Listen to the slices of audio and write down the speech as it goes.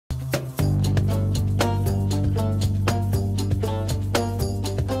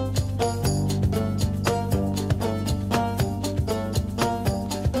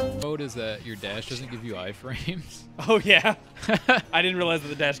dash doesn't give you iframes. Oh yeah, I didn't realize that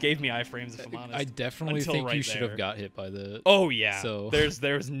the dash gave me iframes. If I'm honest, I definitely Until think right you should have there. got hit by that. Oh yeah. So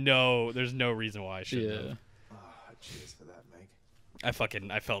there's no reason why I shouldn't yeah. have. Oh, cheers for that, Meg.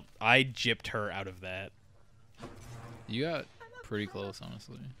 I gypped her out of that. You got pretty close,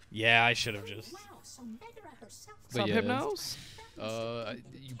 honestly. Yeah, I should have just. But yeah, Hypnos?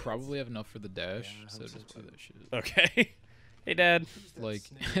 you probably have enough for the dash, so just buy that shit. Okay. Hey, Dad. Like,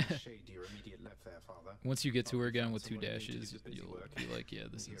 Shade to your immediate left there, father. once you get to her again with 2 dashes, you'll be like, yeah,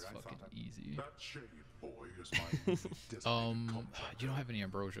 this is fucking easy. That shade boy is my movie You don't have any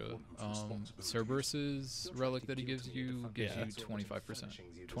ambrosia. Cerberus's relic that he gives you gives you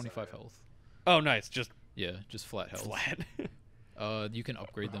 25%, 25 health. Oh, nice. Just Yeah, just flat health. flat. You can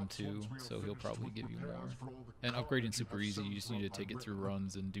upgrade them too, so he'll probably give you more. And upgrading super easy. You just need to take it through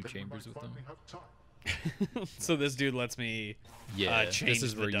runs and do chambers with them. So this dude lets me. Yeah, change this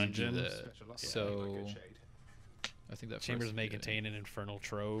is the where dungeon. you do that. So I think that Chambers first may would be good. contain an infernal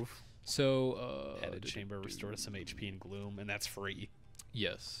trove. So Added chamber restores some HP and gloom, and that's free.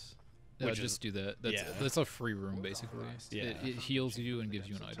 Yes. Which Just is- do that. yeah. That's a free room basically. Yeah. It heals you and gives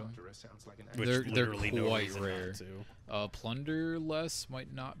you an item. Which They're literally no quite reason rare. not to. Plunder less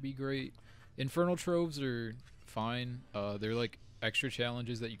might not be great. Infernal troves are fine. They're like extra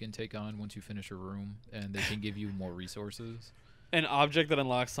challenges that you can take on once you finish a room, and they can give you more resources. An object that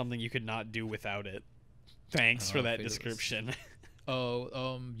unlocks something you could not do without it. Thanks for that Fatalist. description.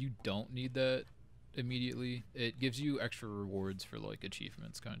 You don't need that immediately. It gives you extra rewards for like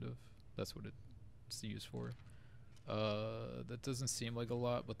achievements, kind of. That's what it's used for. That doesn't seem like a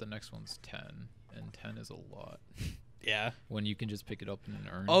lot, but the next one's 10, and 10 is a lot. Yeah. When you can just pick it up in an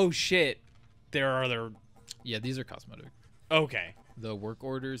urn. Oh shit. There are other. Yeah, these are cosmetic. Okay. The work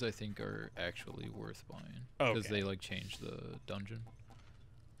orders, I think, are actually worth buying because Okay. they like change the dungeon.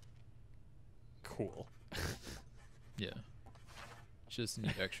 Cool. Yeah, just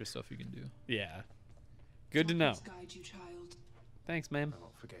neat extra stuff you can do. Yeah. Good to know. Guide you, child. Thanks, man. I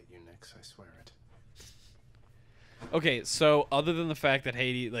won't forget you, Nix, I swear it. Okay, so other than the fact that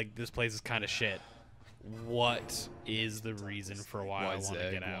Haiti, like, this place is kind of shit, what is the reason for why I want to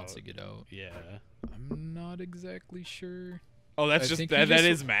Zag get out? wants to get out. Yeah. I'm not exactly sure. Oh, that's I just think that. he That just-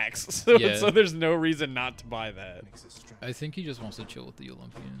 is max. So, Yeah. so there's no reason not to buy that. Nix's strength. I think he just wants to chill with the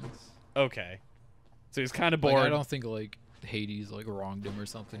Olympians. Okay. So he's kind of Like, bored. I don't think like Hades like wronged him or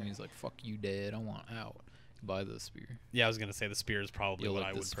something. He's like, "Fuck you, Dad. I want out." Buy the spear. Yeah, I was gonna say the spear is probably You'll what like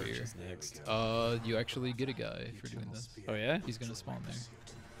I the would spear. purchase next. You actually get a guy for doing this. Oh yeah. He's gonna spawn there.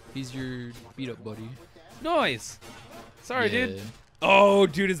 He's your beat up buddy. Nice. Sorry, Yeah. dude. Oh,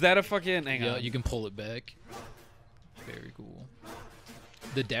 dude, is that a fucking? Hang Yeah, on. you can pull it back. Very cool.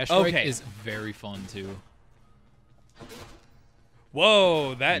 The dash strike Okay. is very fun too.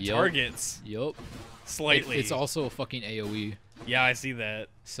 Whoa, that Yup. targets Yup. slightly. It's also a fucking AoE, Yeah, I see that.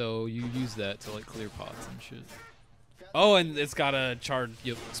 so you use that to like clear pots and shit. Oh, and it's got a charge.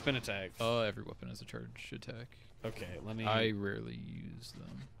 Yep. Spin attack. Every weapon has a charge attack. Okay, let me. I rarely use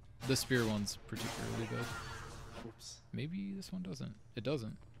them. The spear one's particularly good. Oops. Maybe this one doesn't. It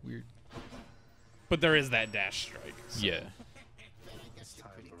doesn't. Weird. But there is that dash strike. so- Yeah. It's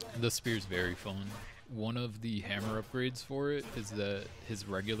time to run. The spear's very fun. One of the hammer upgrades for it is that his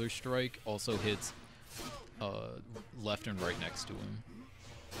regular strike also hits left and right next to him.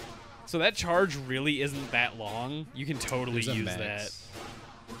 So that charge really isn't that long. You can totally There's a use max.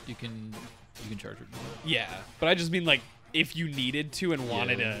 that. You can charge it. Yeah, but I just mean like if you needed to and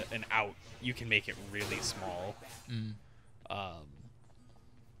wanted Yeah. an out, you can make it really small. Mm.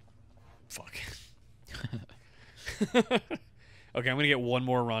 Fuck. Okay, I'm gonna get one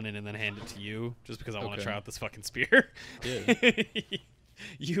more run in and then hand it to you, just because I want to Okay. try out this fucking spear. Yeah.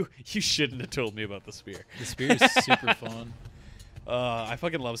 you shouldn't have told me about the spear. The spear is super fun. I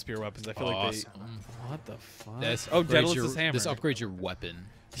fucking love spear weapons. I feel like Awesome. they. What the fuck? This Oh, upgrades Daedalus' your, hammer. This upgrades your weapon.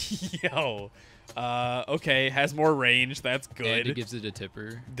 Yo. Okay, has more range. That's And good. it gives it a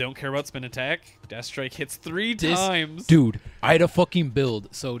tipper. Don't care about spin attack. Death strike hits 3 This- times. Dude, I had a fucking build.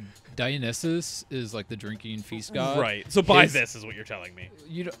 So Dionysus is like the drinking feast god. Right. So buy His- this is what you're telling me.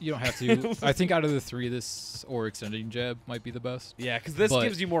 You don't have to. I think out of the three, this or extending jab might be the best. Yeah, because this But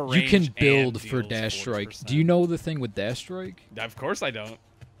gives you more range. You can and build for deals dash strike. 40%. Do you know the thing with dash strike? Of course I don't.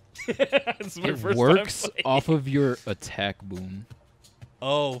 This is my It first works time playing. off of your attack boon.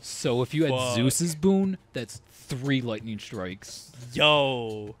 Oh, So if you had Fuck. Zeus's boon, that's 3 lightning strikes.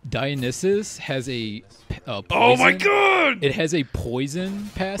 yo. Dionysus has a poison. Oh my god. It has a poison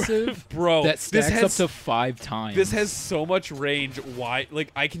passive Bro, that this stacks has up to 5 times. this has so much range. Why?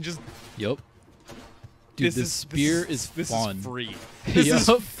 Like I can just. Yep. Dude, this spear is this fun. is free. This is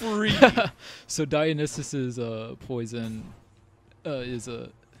Yup. free. So Dionysus's poison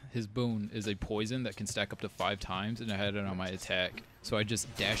his boon is a poison that can stack up to 5 times, and I had it on my attack. So I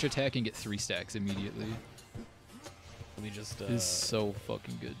just dash attack and get 3 stacks immediately. Let me just. It's so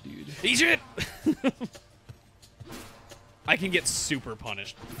fucking good, dude. Eat it. I can get super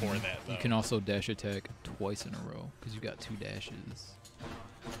punished for that, though. You can also dash attack twice in a row because you got 2 dashes.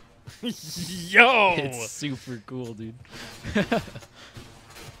 Yo! It's super cool, dude.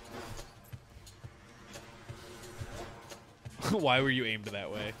 Why were you aimed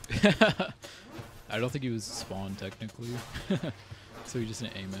that way? I don't think he was spawned technically, so you just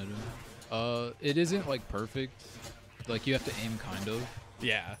didn't aim at him. It isn't like perfect. Like you have to aim kind of,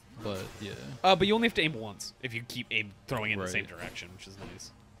 Yeah. but yeah. But you only have to aim once if you keep throwing in the Right. same direction, which is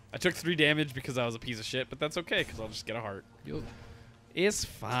nice. I took 3 damage because I was a piece of shit, but that's okay because I'll just get a heart. Yup. It's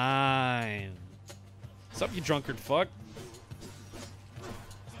fine. What's up, you drunkard fuck?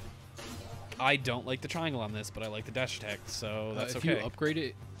 I don't like the triangle on this, but I like the dash attack, so that's if okay. you upgrade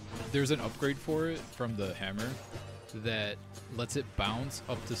it, there's an upgrade for it from the hammer that lets it bounce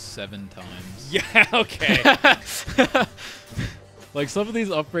up to 7 times. Yeah, okay. Like some of these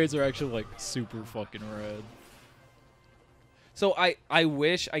upgrades are actually like super fucking rad. So I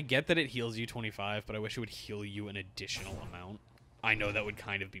wish, I get that it heals you 25, but I wish it would heal you an additional amount. I know that would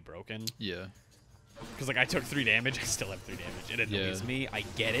kind of be broken. Yeah. Because, like, I took 3 damage, I still have 3 damage. It annoys Yeah. me. I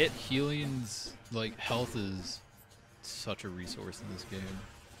get it. Healing's like health is such a resource in this game.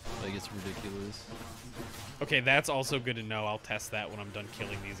 Like it's ridiculous. Okay, that's also good to know. I'll test that when I'm done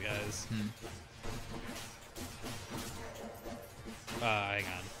killing these guys. Hang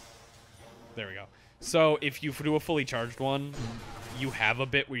on. There we go. So, if you do a fully charged one, you have a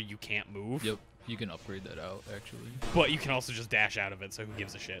bit where you can't move. Yep. You can upgrade that out actually. But you can also just dash out of it, so who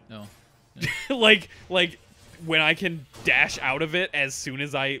gives a shit? No. like when I can dash out of it as soon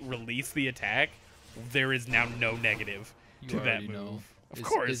as I release the attack, there is now no negative You to that already move. know. Of It's-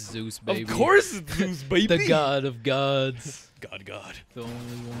 course. it's Zeus, baby. Of course it's Zeus, baby. The god of gods. God. The only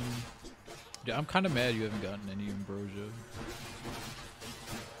one. Dude, I'm kind of mad you haven't gotten any ambrosia.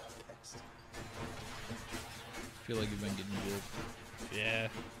 I feel like you've been getting good. Yeah.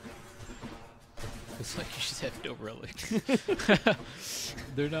 It's like you just have no relics.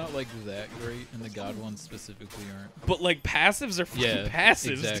 They're not like that great, and the god ones specifically aren't. But like passives are fucking Yeah,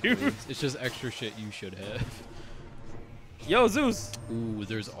 passives, exactly. dude. It's just extra shit you should have. Yo, Zeus. Ooh,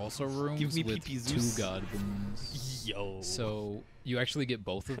 there's also rooms Give me with PP 2 Zeus. god boons. Yo. So you actually get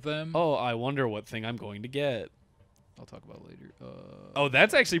both of them. Oh, I wonder what thing I'm going to get. I'll talk about it later. Oh,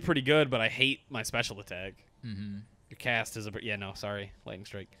 that's actually pretty good, but I hate my special attack. Mm-hmm. Your cast is yeah, no, sorry. Lightning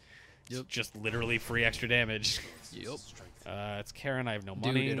Strike. It's Yep. just literally free extra damage. Yep. It's Karen. I have no Dude,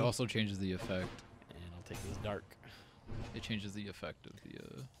 money. it also changes the effect. And I'll take this dark It changes the effect of the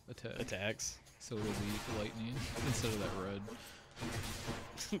attack. attacks. So it'll be lightning instead of that red.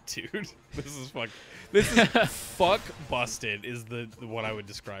 Dude, this is fuck. This is fuck busted. Is the what I would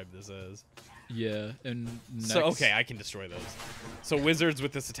describe this as. Yeah, and next, So okay, I can destroy those. So wizards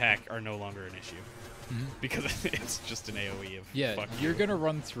with this attack are no longer an issue because it's just an AOE of yeah, fuck you're you. gonna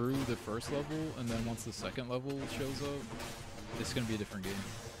run through the first level, and then once the second level shows up, it's gonna be a different game.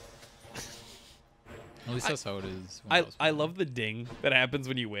 At least that's how it is. when was I playing. love the ding that happens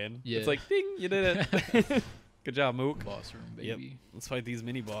when you win. Yeah. It's like ding, you did it. Good job, Mook. boss room, Yep. baby. Let's fight these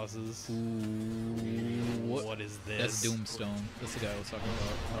mini bosses. Ooh, what? What is this? That's Doomstone. That's the guy I was talking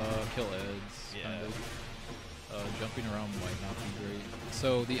about. Kill ads. Yeah. Kind of. Jumping around might not be great.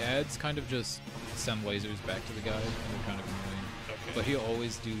 So the ads kind of just send lasers back to the guy, and they're kind of annoying. Okay. But he'll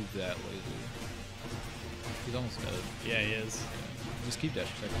always do that laser. He's almost dead. Yeah, he is. Yeah. Just keep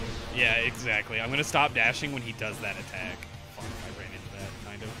dashing. Yeah, exactly. I'm gonna stop dashing when he does that attack. Fuck, I ran into that,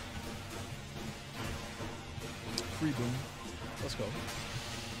 kind of. Free boom. Let's go.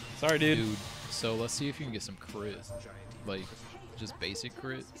 Sorry, dude. Dude, so let's see if you can get some crit. Like, just basic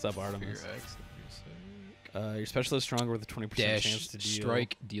crit. Sub For your Artemis. axe. Your special is stronger with a 20% chance Dash to deal.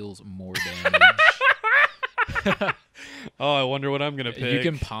 strike deals more damage. Oh, I wonder what I'm gonna pick. You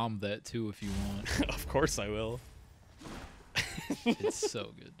can palm that too if you want. Of course I will. It's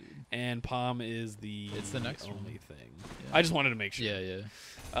so good, dude. And palm is the It's the next only one. thing. Yeah. I just wanted to make sure. Yeah,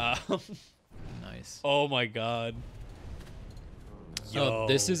 yeah. Nice. Oh my god.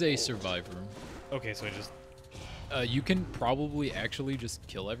 This is a Yo. survivor. Okay, so I just You can probably actually just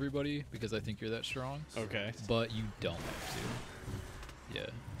kill everybody because I think you're that strong. okay. But you don't have to. Yeah,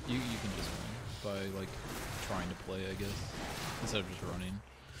 you can just win by like trying to play, I guess, instead of just running.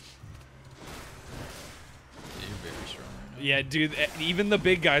 Yeah, you're very strong right Yeah, dude. Even the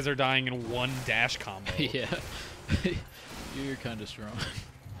big guys are dying in one dash combo. Yeah. You're kind of strong.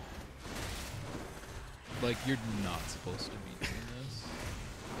 Like, you're not supposed to be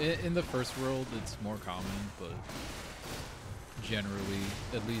doing this. In the first world, it's more common, but generally,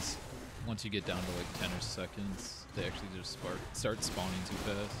 at least once you get down to like 10 or seconds, they actually just start spawning too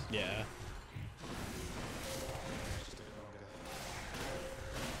fast. Yeah.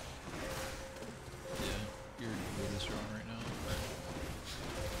 Yeah, you're really strong right now.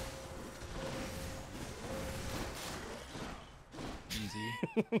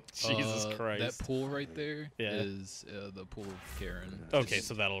 Easy. Jesus Christ. That pool right there Yeah. is the pool of Karen. Okay,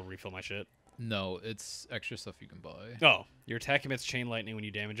 so that'll refill my shit. No, it's extra stuff you can buy. Oh, your attack emits chain lightning when you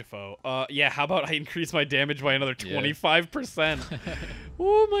damage a foe. Yeah, how about I increase my damage by another Yeah. 25%?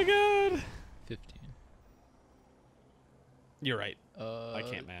 Oh my god. 15. You're right. I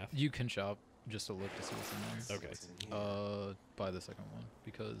can't math. You can shop just to look to see what's in there. Okay. Buy the second one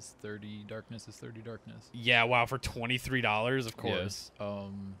because 30 darkness is 30 darkness. Yeah, wow, for $23, of course. Yeah.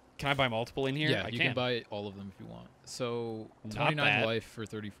 Can I buy multiple in here? Yeah, I you can buy all of them if you want. So Not 29 bad. life for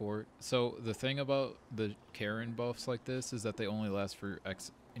 34. So the thing about the Karen buffs like this is that they only last for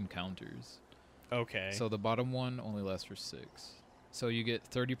X encounters. Okay. So the bottom one only lasts for 6. So you get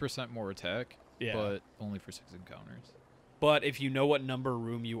 30% more attack, Yeah. but only for 6 encounters. But if you know what number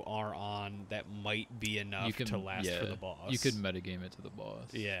room you are on, that might be enough You can to last for the boss. You could metagame it to the boss.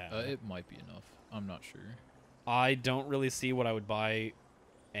 Yeah. It might be enough. I'm not sure. I don't really see what I would buy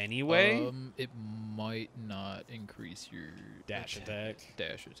anyway. It might not increase your Dash attack.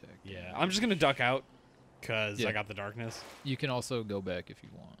 Dash attack. Yeah. I'm just going to duck out because Yeah. I got the darkness. You can also go back if you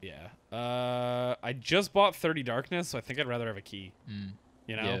want. Yeah. I just bought 30 darkness, so I think I'd rather have a key.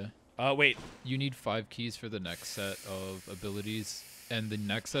 You know? Yeah. Wait. You need 5 keys for the next set of abilities, and the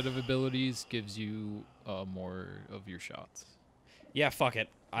next set of abilities gives you more of your shots. Yeah, fuck it.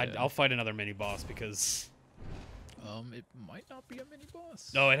 Yeah. I'll fight another mini boss because. It might not be a mini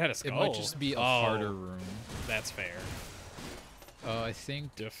boss. No, it had a skull. It might just be a harder room. That's fair. I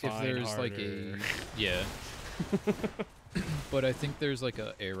think Define if there's like a harder. yeah, but I think there's like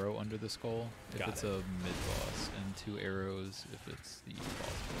a arrow under the skull if Got it's it. a mid boss, and 2 arrows if it's the boss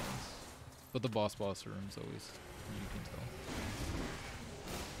boss. But the boss room's always you can tell.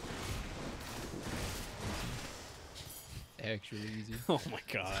 Actually easy. Oh my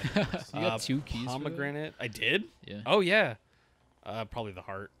god. You got 2 keys. For that? Pomegranate. I did? Yeah. Oh yeah. Probably the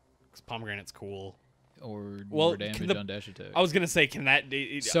heart. Because pomegranate's cool. Or Well, more can damage the- on dash attack. I was gonna say, can that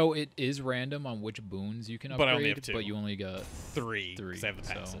So it is random on which boons you can upgrade, But I only have 2. but you only got 3? 3, Because I have the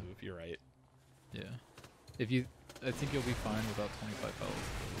so- passive. You're right. yeah. I think you'll be fine without 25 health.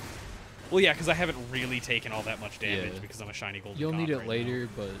 Well, yeah, because I haven't really taken all that much damage Yeah. because I'm a shiny golden. You'll god need it right later,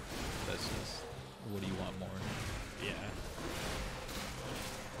 but that's just what do you want more? now. Yeah.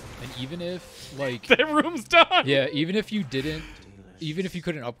 And even if like That room's done. yeah, even if you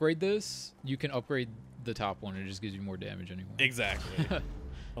couldn't upgrade this, you can upgrade the top one. It just gives you more damage anyway. Exactly.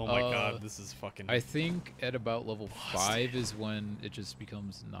 Oh my Uh, god, this is fucking. I think at about level 5 is when it just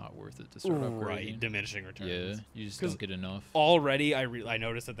becomes not worth it to start upgrading. right, diminishing returns. Yeah, you just 'Cause don't get enough. Already, I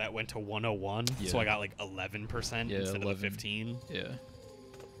noticed that went to 101, so Yeah. I got like 11% Yeah, instead 11. of the 15. Yeah.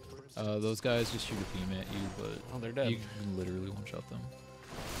 Those guys just shoot a beam at you, but Oh, they're dead. you can literally one-shot them.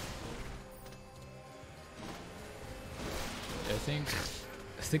 Yeah,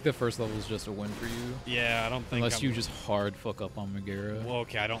 I think the first level is just a win for you, Yeah, I don't think. unless I'm, you just hard fuck up on Megara. Well,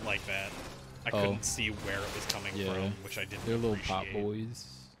 okay, I don't like that. I Oh. couldn't see where it was coming Yeah. from, which I didn't. They're little pop appreciate. boys.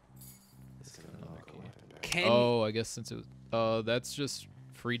 Can Oh, I guess since it was, that's just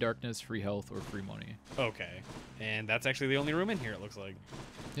free darkness, free health, or free money. Okay, and that's actually the only room in here. It looks like.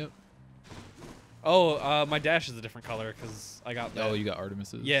 Yep. Oh, my dash is a different color because I got that. Oh, you got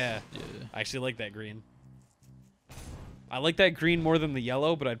Artemis's. Yeah. Yeah. I actually like that green. I like that green more than the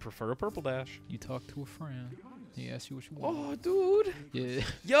yellow, but I'd prefer a purple dash. You talk to a friend. He asks you what you want. Oh, dude. Yeah.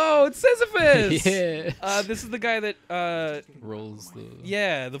 Yo, it's Sisyphus. Yeah. This is the guy that. Rolls the.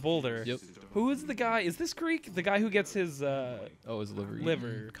 Yeah, the boulder. Yep. Who is the guy? Is this Greek? The guy who gets his. Oh, his liver. eaten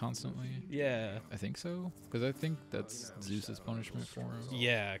Liver. Constantly. Yeah. I think so, because I think that's Zeus's punishment for him.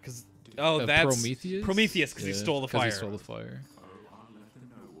 Yeah, because. Oh, that's. Prometheus. Prometheus, because he Yeah, stole the 'cause fire. He stole the fire.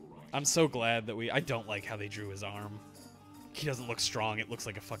 I'm so glad that I don't like how they drew his arm. He doesn't look strong. It looks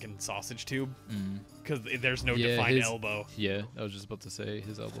like a fucking sausage tube. Because there's no Yeah, defined his- elbow. Yeah, I was just about to say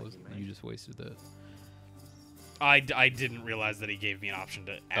his elbows. You just wasted that. I didn't realize that he gave me an option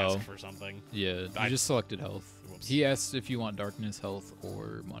to ask Oh. for something. Yeah, you I- just selected health. Whoops. He asks if you want darkness, health,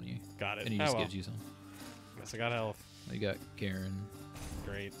 or money, Got it. and he Oh, just well. gives you some. Guess I got health. You got Karen.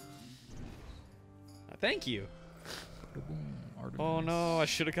 Great. Thank you. Boom, Artemis. Oh no, I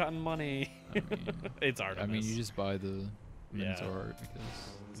should have gotten money. I mean, It's Artemis. I mean, you just buy the Minotaur Yeah. art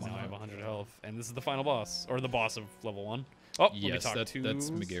because Now I have 100 health, and this is the final boss, or the boss of level 1. Oh, let me Yes, talk that's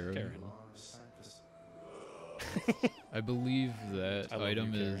to Megara. Karen. I believe that I love you,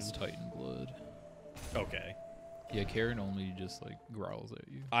 item is Karen. Titan blood. Okay, Yeah, Karen only just like growls at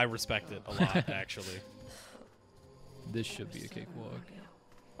you. I respect it a lot, actually. This should be a cakewalk.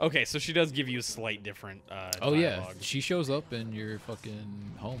 Okay, so she does give you a slight different Oh yeah, dialogue. she shows up in your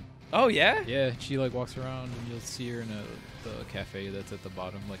fucking home. Oh yeah? Yeah, she like walks around and you'll see her in the cafe that's at the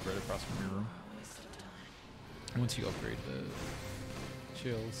bottom, like right across from your room. Once you upgrade that,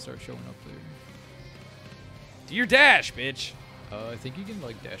 she'll start showing up there. Do your dash, bitch. I think you can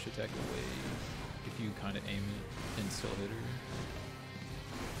like dash attack away if you kind of aim it and still hit her.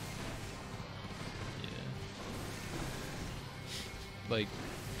 Yeah. Like,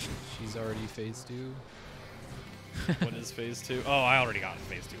 she's already phase 2. What is phase 2? Oh, I already got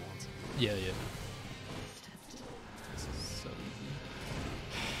phase 2 once. Yeah, yeah. This is so easy.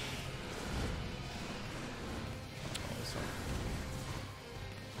 Oh, sorry.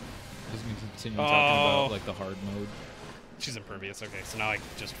 Just gonna continue talking about like the hard mode. She's impervious. Okay, so now I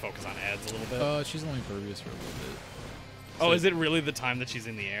just focus on ads a little bit. She's only impervious for a little bit. Oh, So- is it really the time that she's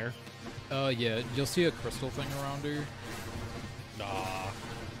in the air? Yeah, you'll see a crystal thing around her, Ah.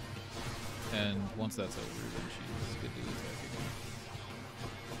 and once that's over, then she's good to attack again.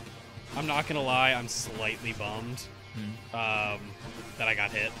 I'm not gonna lie, I'm slightly bummed Hmm. that I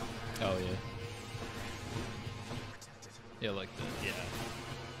got hit. Oh yeah. Yeah, like that. Yeah.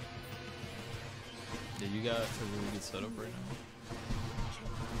 Yeah, you got a really good setup right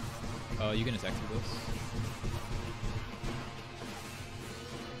now. You can attack through this.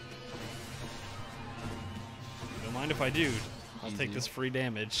 Don't mind if I do. I'll take Easy. this free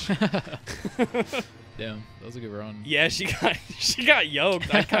damage. Damn, that was a good run. Yeah, she got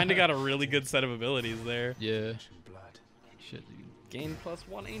yoked. I kind of got a really good set of abilities there. Yeah. Blood. Shit, dude. Gain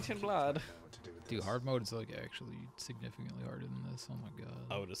 +1 ancient blood. Know what to do with Dude, this. hard mode is like actually significantly harder than this. Oh my god.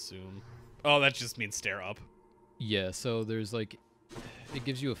 I would assume. Oh, that just means stare up. Yeah, so there's like, it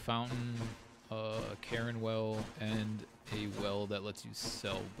gives you a fountain, a Karen well, and a well that lets you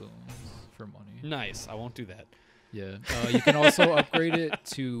sell boons for money. Nice. I won't do that. Yeah. You can also upgrade it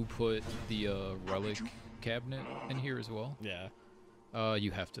to put the relic cabinet in here as well. Yeah.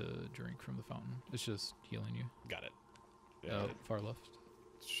 You have to drink from the fountain. It's just healing you. Got it. Yeah. Far left.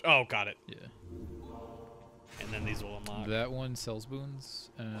 Oh, got it. Yeah. And then these will unlock. That one sells boons,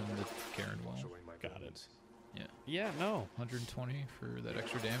 and the Karen well. Wash away my Got it. bones. Yeah, no. 120 for that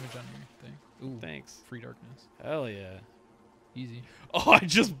extra damage on your thing. Ooh, Thanks. free darkness. Hell yeah. Easy. Oh, I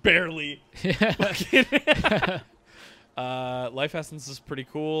just barely. Yeah. Life Essence is pretty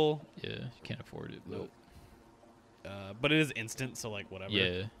cool. Yeah, you can't afford it. But But it is instant, so like whatever.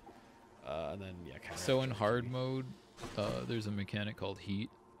 yeah. And then yeah, kind of. So in hard mode, there's a mechanic called heat,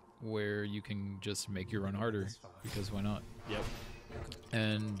 where you can just make your run harder because why not? Yep.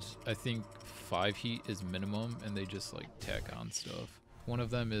 And I think 5 heat is minimum, and they just like tack on stuff. One of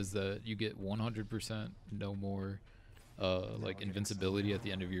them is that you get 100% no more like invincibility at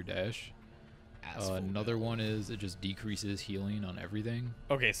the end of your dash. Another one is it just decreases healing on everything.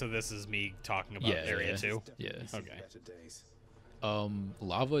 Okay, so this is me talking about Yeah, area yeah. 2. Yeah. Okay. Better days.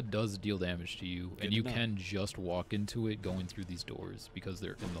 Lava does deal damage to you, Good and to you know. can just walk into it going through these doors because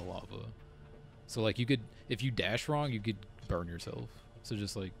they're in the lava. So like you could, if you dash wrong, you could burn yourself. So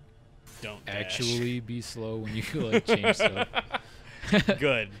just like Don't dash. actually be slow when you like change stuff,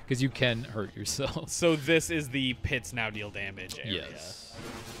 Good. because you can hurt yourself. So this is the pits now deal damage area. Yes.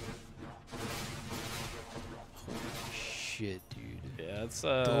 Holy shit, dude. Yeah, it's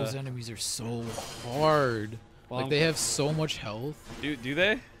Those enemies are so hard. Well, Like they have so much health. do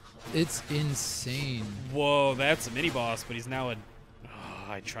they? It's insane. Whoa, that's a mini boss, but he's now a.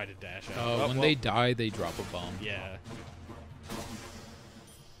 Oh, I tried to dash out. Oh, When well, they die, they drop a bomb. Yeah.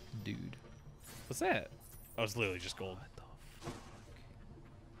 Dude. What's that? Oh, it's literally just gold. What the fuck?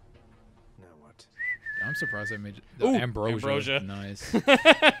 Now what? I'm surprised I made it. The Ooh, ambrosia. ambrosia. Nice.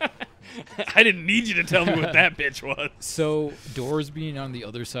 I didn't need you to tell me what that bitch was. So doors being on the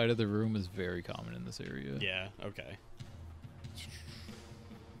other side of the room is very common in this area. Yeah. Okay.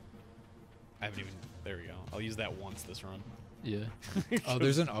 I haven't even. There we go. I'll use that once this run. Yeah.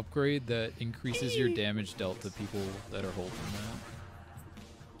 There's an upgrade that increases your damage dealt to people that are holding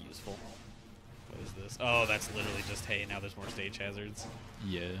that. Useful. What is this? Oh, that's literally just hey. Now there's more stage hazards.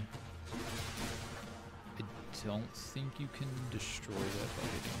 Yeah. I don't think you can destroy that by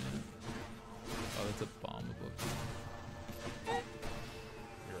hitting it. Oh, that's a bomb above you.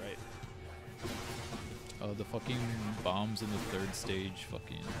 You're right. The fucking bombs in the 3rd stage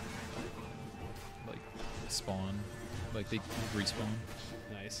fucking like spawn, like they respawn.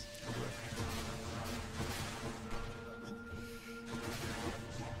 Nice.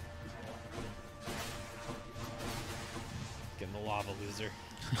 Getting the lava loser.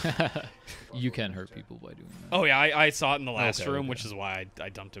 You can hurt people by doing that. Oh yeah, I saw it in the last Okay, room, okay. which is why I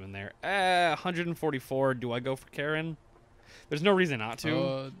dumped him in there. 144. Do I go for Karen? There's no reason not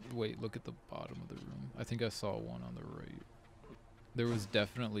to. Wait, look at the bottom of the room. I think I saw one on the right. There was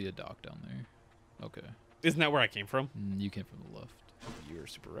definitely a dock down there. Okay. Isn't that where I came from? You came from the left. You're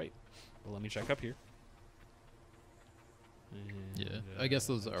super right. Well, let me check up here. Yeah. And, I guess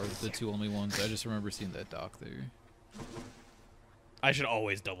those are the 2 only ones. I just remember seeing that dock there. I should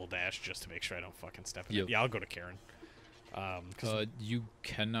always double dash just to make sure I don't fucking step in it. Yep. Yeah, I'll go to Karen. 'Cause You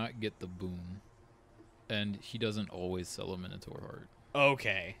cannot get the boon. And he doesn't always sell a Minotaur heart.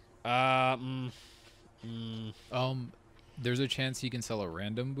 okay. There's a chance he can sell a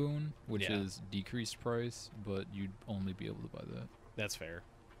random boon, which Yeah. is decreased price, but you'd only be able to buy that. That's fair.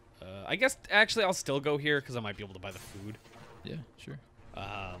 I guess actually I'll still go here because I might be able to buy the food. Yeah, sure.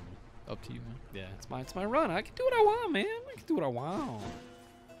 Up to you, man. Yeah, it's my run. I can do what I want, man. I can do what I want.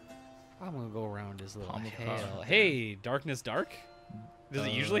 I'm gonna go around this little Palm of hell. God. Hey, Darkness Dark. Does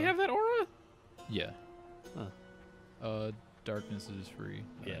it usually have that aura? Yeah. Huh. Darkness is free.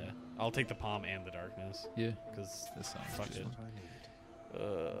 Yeah. I'll take the palm and the darkness Yeah. because That sounds fuck good. it. What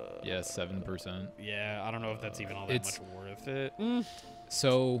I need. Yeah, 7%. Yeah, I don't know if that's even all that It's- much worth it.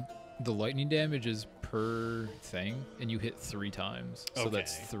 So the lightning damage is per thing, and you hit 3 times. So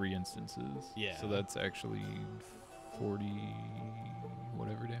that's Okay. 3 instances. Yeah. So that's actually 40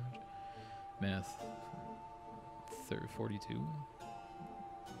 whatever damage. Math. 42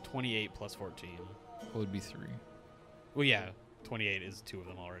 28 plus 14. would be 3. Well, yeah, 28 is 2 of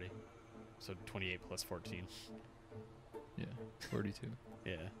them already. So 28 plus 14. Yeah, 42.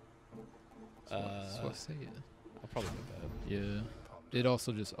 Yeah. That's what I say. I'll probably put that. Yeah. It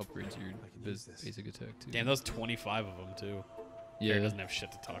also just upgrades your I can use this. basic attack too. Damn, those 25 of them too. Yeah. Karen doesn't have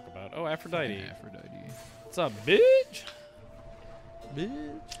shit to talk about. Oh, Aphrodite. Fucking Aphrodite. What's up, bitch?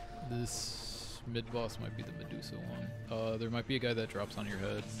 Bitch. This mid boss might be the Medusa one. There might be a guy that drops on your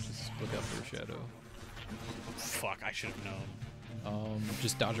head. Just look out for a shadow. Fuck, I should have known.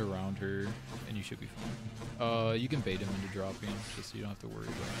 Just dodge around her, and you should be fine. You can bait him into dropping, just so you don't have to worry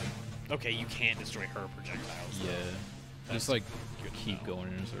about it. Okay, you can't destroy her projectiles. though. Yeah. That's Just like good to keep know. going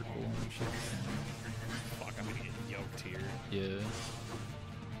in a circle. And you should be fine. Fuck, I'm gonna get yoked here. Yeah.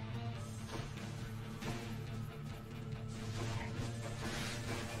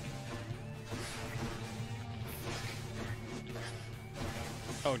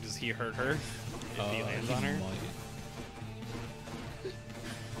 Oh, does he hurt her? If he lands he on her? might.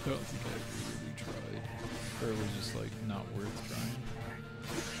 I don't think I really tried. Or it was just like not worth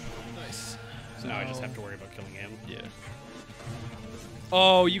trying. Nice. So now I just have to worry about killing him. Yeah.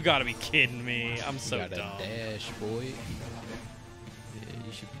 Oh, you gotta be kidding me. I'm so you got dumb. a dash, boy. Yeah,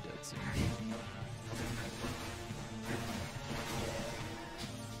 you should be dead soon.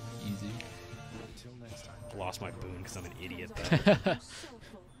 Easy. Until next time. Lost my boon because I'm an idiot.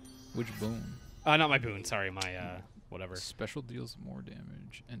 Which boon? Not my boon. Sorry, my whatever. Special deals more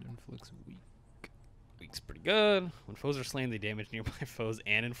damage and inflicts weak. Weak's pretty good. When foes are slain, they damage nearby foes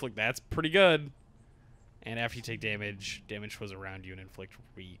and inflict. That's pretty good. And after you take damage, damage foes around you and inflict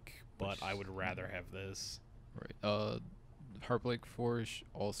weak. But I would rather have this. Right. Heartbreak Force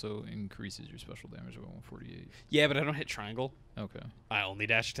also increases your special damage by 148. Yeah, but I don't hit triangle. Okay. I only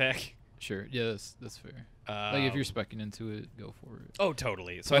dash attack. Sure. Yeah, that's fair. Like if you're specking into it, go for it. Oh,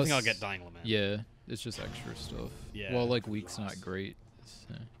 totally. So I think I'll Plus- get Dying Lament. Yeah, it's just extra stuff. Yeah. Well, like weak's not great. It's,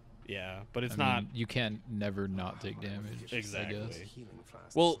 Yeah, but it's I not. mean, you can't never not take damage. Exactly. I guess. Healing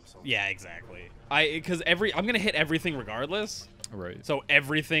flask Well, of some sort. yeah, exactly. Because I'm gonna hit everything regardless. Right. So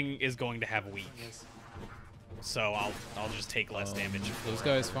everything is going to have weak. So I'll just take less damage. Those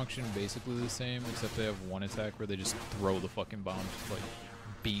guys function basically the same, except they have one attack where they just throw the fucking bomb, just like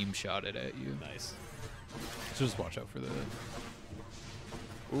beam shot it at you. Nice. So just watch out for that.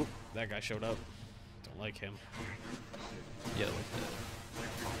 Oop, that guy showed up. Don't like him. Yeah, like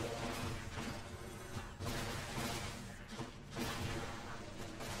that.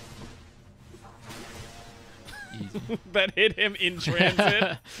 Easy. That hit him in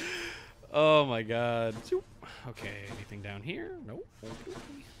transit. Oh my god. Zoop. Okay, anything down here? Nope.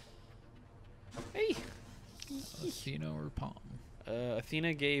 Hey. Athena or Palm?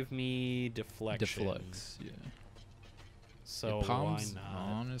 Athena gave me deflection. Deflects, yeah. So Yeah, Palm's why not?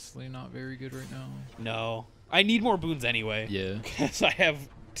 honestly not very good right now. No. I need more boons anyway. Yeah. Because I have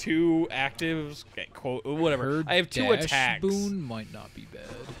 2 actives. Okay, quote whatever. Her I have 2 dash attacks. boon might not be bad.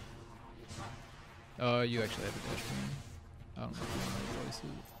 You actually have a dash boon. I don't know if you want to replace it.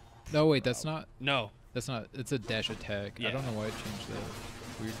 No, wait, that's not. No. That's not. It's a dash attack. Yeah. I don't know why I changed that.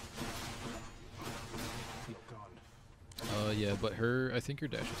 Weird. Keep going. Yeah, but I think her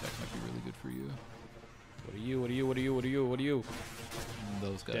dash attack might be really good for you. What are you? What are you? What are you? What are you? What are you? And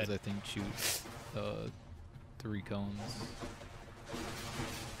those guys, Dead. I think, shoot 3 cones.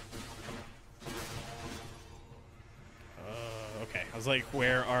 Okay. I was like,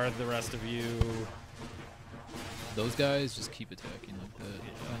 where are the rest of you? Those guys just keep attacking like that,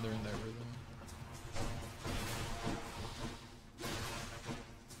 and they're in that rhythm.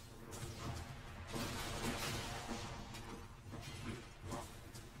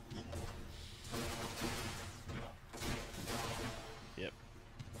 Yep.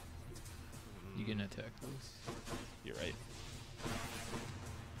 You can attack those. You're right.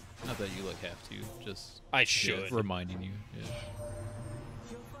 Not that you like have to, just I yeah, should. reminding you. Yeah.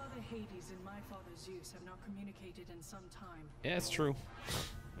 Your father Hades and my father Zeus have not communicated in some time. Yeah, it's true.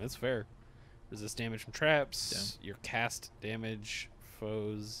 That's fair. Resist damage from traps. Your cast damage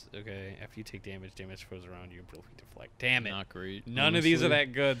foes. Okay, after you take damage, damage foes around you and briefly deflect. Damn it. Not great. None of these are honestly.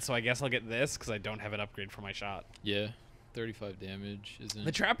 that good, so I guess I'll get this because I don't have an upgrade for my shot. Yeah, 35 damage isn't.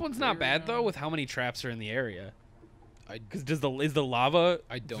 The trap one's not very bad though, with how many traps are in the area. I Because is the lava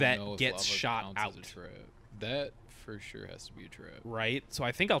I don't that know if gets lava shot counts out, as a trap. That for sure has to be a trap. right? So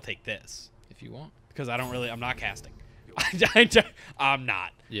I think I'll take this If you want. because I'm not casting. I'm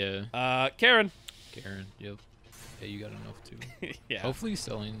not. Yeah. Karen. Karen. Yep. Yeah, you got enough too. Yeah. Hopefully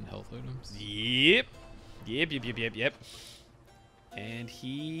selling health items. Yep. Yep. And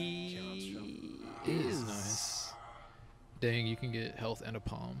he is Nice. Dang, you can get health and a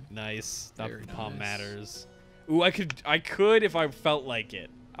palm. nice. Not Very the palm nice. matters. Ooh, I could if I felt like it.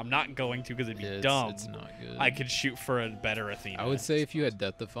 I'm not going to because it'd be Yeah, dumb. it's not good. I could shoot for a better Athena. I would say if you had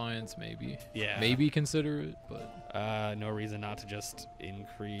Death Defiance, maybe. Yeah. Maybe consider it, but No reason not to just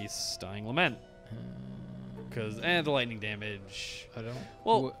increase Dying Lament. Because, the lightning damage. I don't.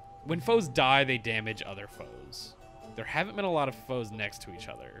 Well, when foes die, they damage other foes. There haven't been a lot of foes next to each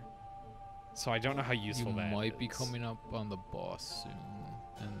other. So I don't know how you useful that might be is. coming up on the boss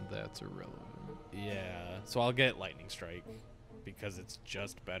soon, and that's irrelevant. Yeah, so I'll get Lightning Strike because it's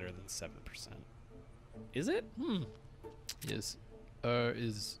just better than 7%. Is it? Yes.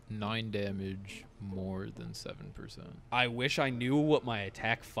 Is 9 damage more than 7%? I wish I knew what my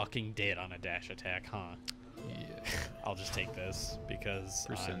attack fucking did on a dash attack, huh? Yeah. I'll just take this because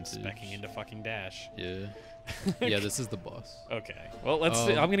I'm Percentage. speccing into fucking dash. Yeah. Yeah, this is the boss. Okay. Well, let's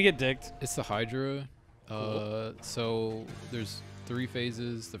see. I'm going to get dicked. It's the Hydra. Cool. So there's 3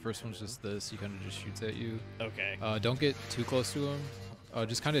 phases. The first one's just this. He kind of just shoots at you. Okay. Don't get too close to him.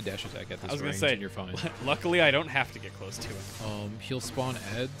 Just kind of dash attack at this I was going range to say, and you're fine. luckily I don't have to get close to him. He'll spawn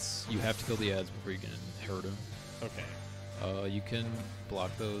ads. You have to kill the ads before you can hurt him. Okay. You can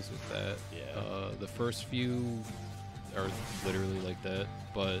block those with that. Yeah. The first few are literally like that,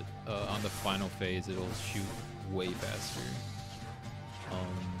 but on the final phase, it'll shoot way faster.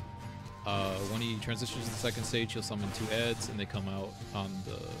 When he transitions to the second stage, he'll summon 2 ads, and they come out on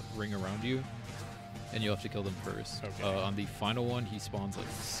the ring around you, and you'll have to kill them first. Okay. On the final one, he spawns like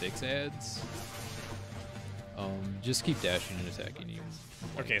 6 ads. Just keep dashing and attacking. You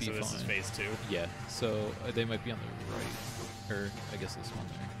might Okay, be so this is fine. phase 2. Yeah, so they might be on the right, or I guess this one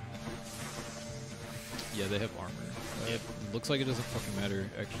there. Yeah, they have armor. Yep. Looks like it doesn't fucking matter,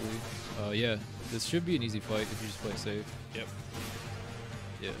 actually. Yeah, this should be an easy fight if you just play safe. Yep.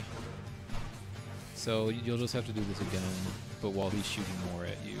 Yeah. So you'll just have to do this again, but while he's shooting more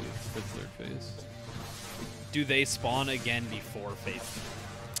at you for the 3rd phase. Do they spawn again before phase?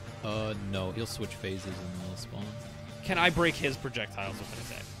 No, he'll switch phases and then he'll spawn. Can I break his projectiles with an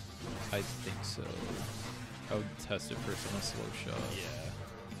attack? I think so. I would test it first on a slow shot. Yeah.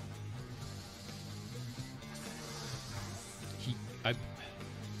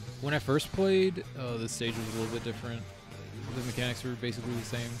 When I first played, the stage was a little bit different. The mechanics were basically the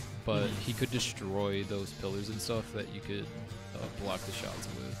same, but he could destroy those pillars and stuff that you could block the shots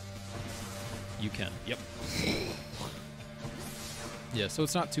with. You can. Yep. Yeah, so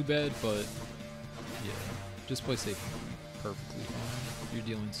it's not too bad, but yeah, just play safe and be perfectly fine. You're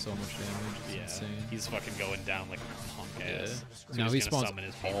dealing so much damage. It's Yeah. insane. He's fucking going down like a punk Yeah. ass. So Now he's he gonna spawns summon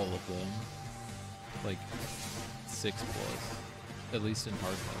his all people. of them. Like 6+. At least in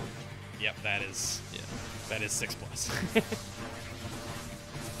hard mode. Yep, that is Yeah. 6+.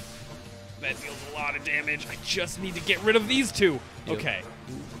 That deals a lot of damage. I just need to get rid of these 2. Yep. Okay.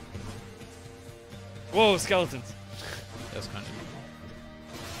 Whoa, skeletons. That's kind of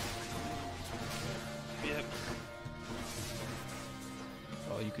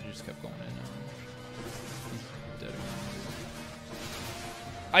just kept going in. Dead again.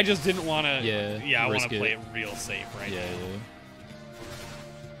 I just didn't want to. Yeah, I want risk to play it. it real safe right Yeah, now. yeah.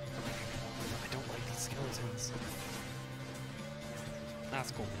 I don't like these skeletons.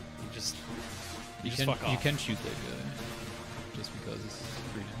 That's cool. You just fuck off. You can shoot that guy just because it's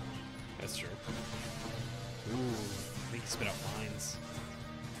free damage. That's true. Ooh, I think you spit out mines.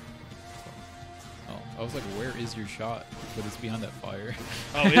 Oh, I was like, where is your shot? But it's behind that fire.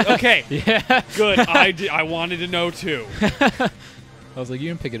 Oh, okay. Yeah. Good. I wanted to know too. I was like, you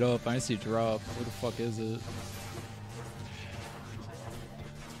didn't pick it up. I didn't see it drop. Where the fuck is it?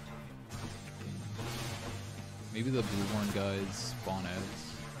 Maybe the blue-horn guys spawn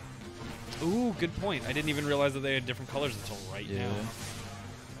as. Ooh, good point. I didn't even realize that they had different colors until right now.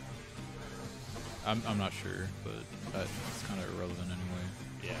 I'm not sure, but it's kind of irrelevant anyway.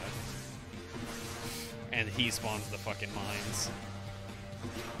 Yeah. And he spawns the fucking mines.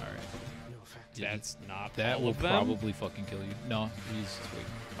 All right. No effect. Yeah, That's not that all will of them? probably fucking kill you. No, he's just wait.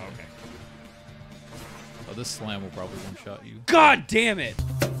 Okay. Oh, this slam will probably one-shot you. God damn it!